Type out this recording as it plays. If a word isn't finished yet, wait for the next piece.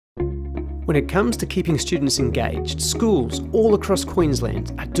When it comes to keeping students engaged, schools all across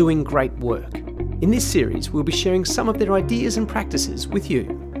Queensland are doing great work. In this series, we'll be sharing some of their ideas and practices with you.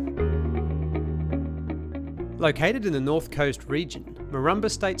 Located in the North Coast region, Murrumba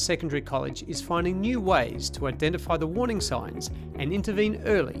State Secondary College is finding new ways to identify the warning signs and intervene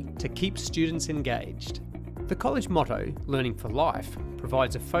early to keep students engaged. The college motto, Learning for Life,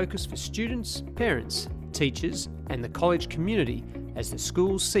 provides a focus for students, parents, teachers and the college community as the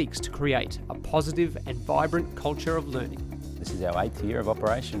school seeks to create a positive and vibrant culture of learning. This is our 8th year of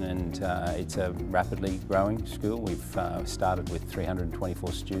operation and it's a rapidly growing school. We've started with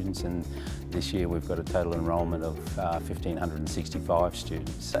 324 students and this year we've got a total enrolment of 1,565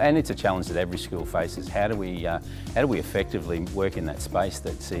 students. And it's a challenge that every school faces. How do we effectively work in that space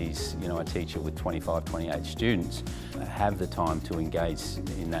that sees a teacher with 25, 28 students have the time to engage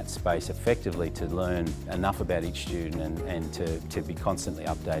in that space effectively to learn enough about each student and to be constantly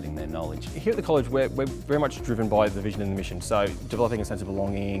updating their knowledge. Here at the college we're very much driven by the vision and the mission. So developing a sense of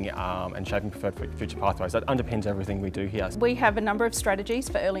belonging and shaping preferred future pathways, that underpins everything we do here. We have a number of strategies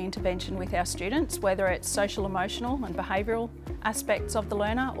for early intervention with our students, whether it's social, emotional and behavioural aspects of the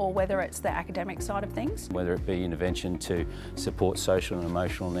learner or whether it's the academic side of things. Whether it be intervention to support social and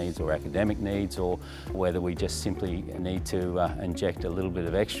emotional needs or academic needs, or whether we just simply need to inject a little bit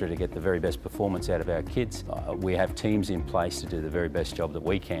of extra to get the very best performance out of our kids. We have teams in place to do the very best job that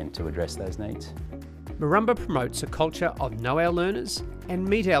we can to address those needs. Murrumba promotes a culture of know our learners and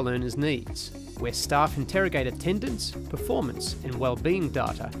meet our learners' needs, where staff interrogate attendance, performance and wellbeing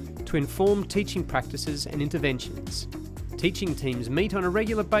data to inform teaching practices and interventions. Teaching teams meet on a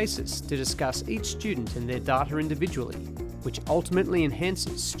regular basis to discuss each student and their data individually, which ultimately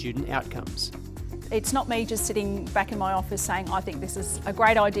enhances student outcomes. It's not me just sitting back in my office saying, I think this is a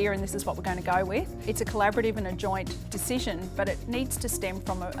great idea and this is what we're going to go with. It's a collaborative and a joint decision, but it needs to stem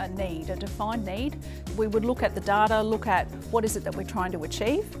from a need, a defined need. We would look at the data, look at what is it that we're trying to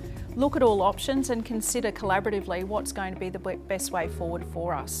achieve, look at all options and consider collaboratively what's going to be the best way forward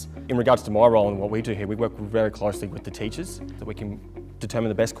for us. In regards to my role and what we do here, we work very closely with the teachers so that we can determine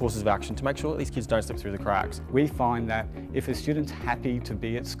the best courses of action to make sure that these kids don't slip through the cracks. We find that if a student's happy to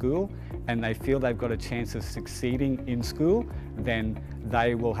be at school and they feel they've got a chance of succeeding in school, then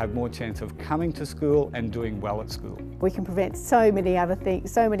they will have more chance of coming to school and doing well at school. We can prevent so many other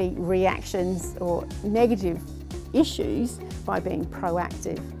things, so many reactions or negative issues by being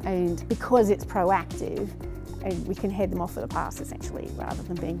proactive, and because it's proactive and we can head them off at the pass essentially rather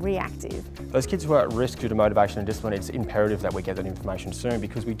than being reactive. Those kids who are at risk due to motivation and discipline, it's imperative that we get that information soon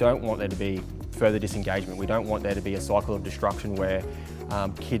because we don't want there to be further disengagement. We don't want there to be a cycle of destruction where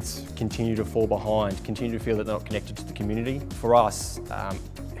kids continue to fall behind, continue to feel that they're not connected to the community. For us,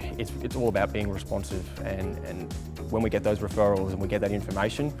 it's all about being responsive and when we get those referrals and we get that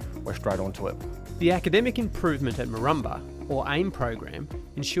information, we're straight onto it. The Academic Improvement at Murrumba, or AIM program,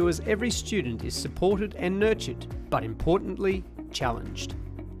 ensures every student is supported and nurtured, but importantly, challenged.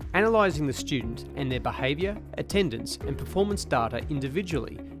 Analysing the student and their behaviour, attendance and performance data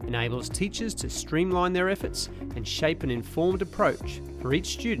individually enables teachers to streamline their efforts and shape an informed approach for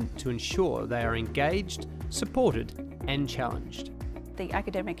each student to ensure they are engaged, supported and challenged. The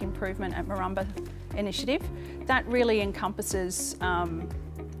Academic Improvement at Murrumba initiative, that really encompasses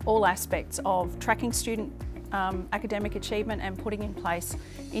all aspects of tracking student academic achievement and putting in place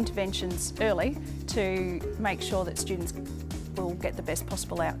interventions early to make sure that students will get the best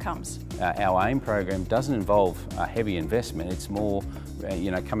possible outcomes. Our AIM program doesn't involve a heavy investment, it's more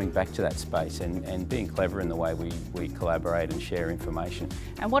coming back to that space and being clever in the way we collaborate and share information.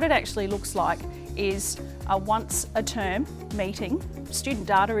 And what it actually looks like is a once a term meeting. Student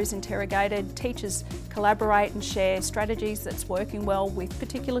data is interrogated, teachers collaborate and share strategies that's working well with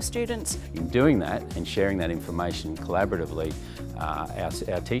particular students. In doing that and sharing that information collaboratively,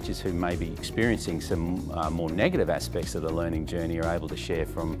 our teachers who may be experiencing some more negative aspects of the learning journey are able to share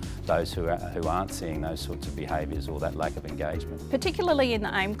from those who aren't seeing those sorts of behaviours or that lack of engagement. Particularly in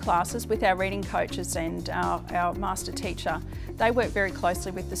the AIM classes with our reading coaches and our master teacher, they work very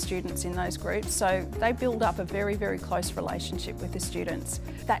closely with the students in those groups, so they build up a very, very close relationship with the students.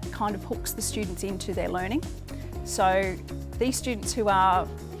 That kind of hooks the students into their learning. So these students who are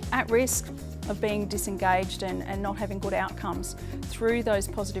at risk of being disengaged and not having good outcomes, through those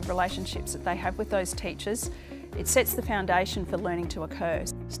positive relationships that they have with those teachers, it sets the foundation for learning to occur.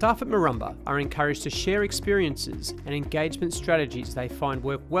 Staff at Murrumba are encouraged to share experiences and engagement strategies they find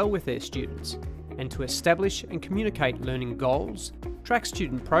work well with their students, and to establish and communicate learning goals, track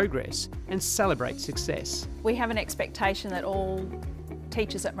student progress and celebrate success. We have an expectation that all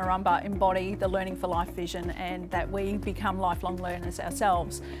teachers at Murrumba embody the Learning for Life vision, and that we become lifelong learners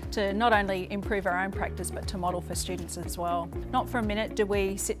ourselves to not only improve our own practice but to model for students as well. Not for a minute do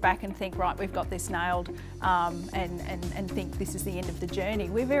we sit back and think, right, we've got this nailed and think this is the end of the journey.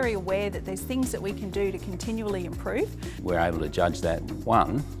 We're very aware that there's things that we can do to continually improve. We're able to judge that.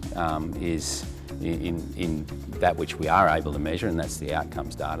 One is in that which we are able to measure, and that's the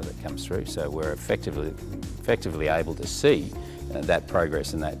outcomes data that comes through. So we're effectively able to see that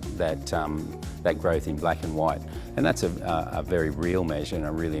progress and that growth in black and white. And that's a very real measure and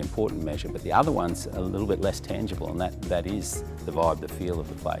a really important measure. But the other one's a little bit less tangible, and that is the vibe, the feel of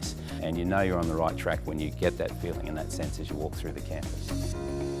the place. And you know you're on the right track when you get that feeling and that sense as you walk through the campus.